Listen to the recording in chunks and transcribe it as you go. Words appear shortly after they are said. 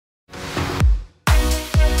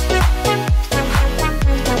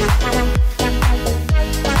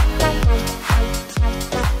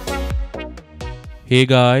Hey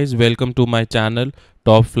guys, welcome to my channel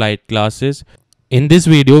Top Flight Classes. In this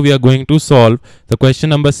video we are going to solve the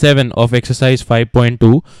question number 7 of exercise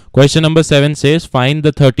 5.2. Question number 7 says find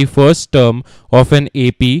the 31st term of an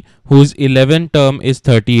AP whose 11th term is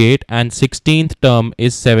 38 and 16th term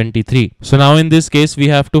is 73. So now in this case we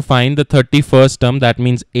have to find the 31st term, that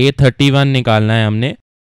means A31 निकालना है हमने,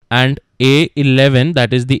 and A11,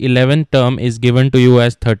 that is the 11th term, is given to you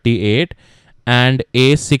as 38 and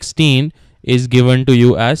A16 is given to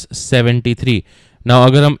you as 73. Now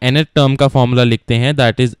अगर हम nth term का formula लिखते हैं,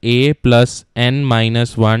 that is a plus n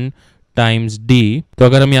minus 1 times d. तो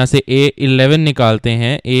अगर हम यहाँ से a11 निकालते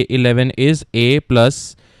हैं, a11 is a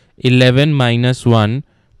plus 11 minus 1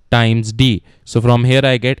 times d. So from here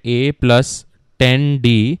I get a plus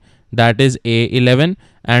 10d, that is a11,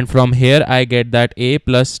 and from here I get that a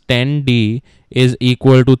plus 10d is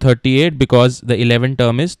equal to 38 because the 11th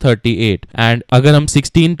term is 38. And अगर हम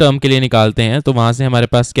 16 term के लिए निकालते हैं तो वहाँ से हमारे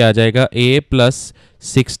पास क्या आ जाएगा, a plus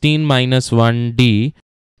 16 minus 1d.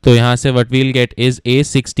 तो यहाँ से what we'll get is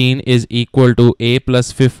a16 is equal to a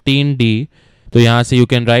plus 15d. तो यहाँ से you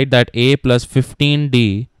can write that a plus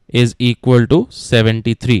 15d is equal to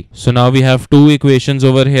 73. So now we have two equations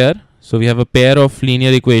over here. So we have a pair of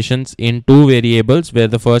linear equations in two variables where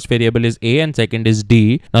the first variable is a and second is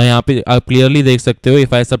d. Now यहाँ पे आप clearly देख सकते हो,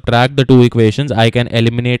 if I subtract the two equations I can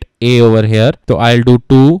eliminate a over here. So I'll do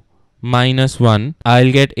 2 minus 1.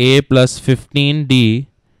 I'll get a plus 15d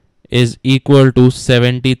is equal to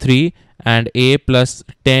 73 and a plus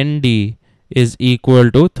 10d is equal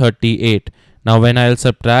to 38. Now when I'll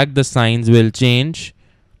subtract, the signs will change,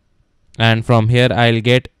 and from here I'll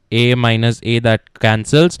get a minus a, that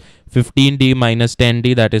cancels, 15d minus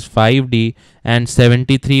 10d, that is 5d, and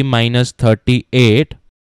 73 minus 38.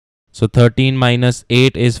 So 13 minus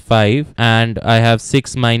 8 is 5, and I have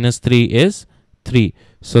 6 minus 3 is 3.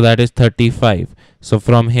 So that is 35. So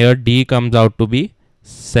from here d comes out to be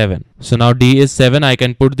 7. So now d is 7. I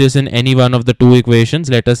can put this in any one of the two equations.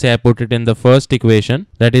 Let us say I put it in the first equation,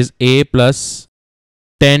 that is a plus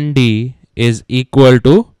 10d is equal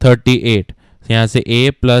to 38. So यहाँ से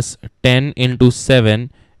a plus 10 into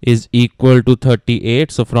 7 is equal to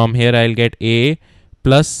 38. So from here I'll get a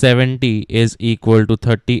plus 70 is equal to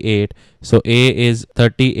 38. So a is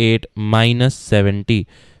 38 minus 70.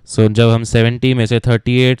 So जब हम 70 में से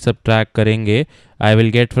 38 subtract करेंगे, I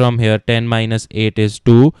will get from here 10 minus 8 is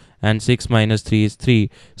 2 and 6 minus 3 is 3.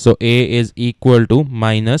 So a is equal to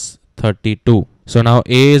minus 32. So now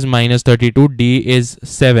a is minus 32, d is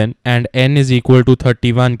 7 and n is equal to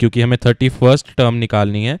 31 क्योंकि हमें 31st term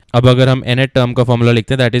निकालनी है. अब अगर हम nth term का formula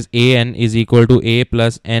लिखते हैं, that is an is equal to a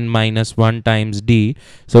plus n minus 1 times d.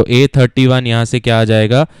 So a31 यहाँ से क्या आ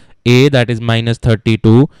जाएगा, a that is minus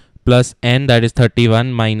 32 plus n that is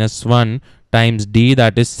 31 minus 1 times d,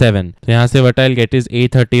 that is 7. So यहाँ से what I'll get is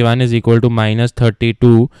a31 is equal to minus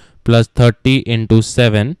 32 plus 30 into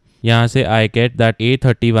 7. यहाँ से I get that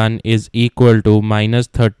a31 is equal to minus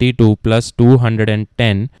 32 plus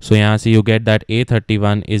 210. So यहाँ से you get that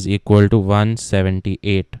a31 is equal to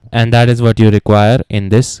 178. And that is what you require in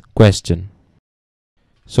this question.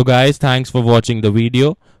 So guys, thanks for watching the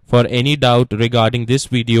video. For any doubt regarding this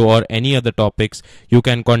video or any other topics, you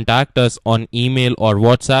can contact us on email or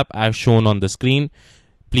WhatsApp as shown on the screen.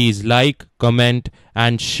 Please like, comment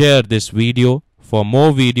and share this video. For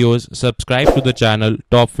more videos, subscribe to the channel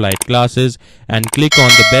Top Flight Classes and click on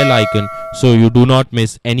the bell icon so you do not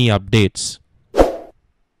miss any updates.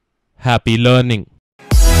 Happy learning!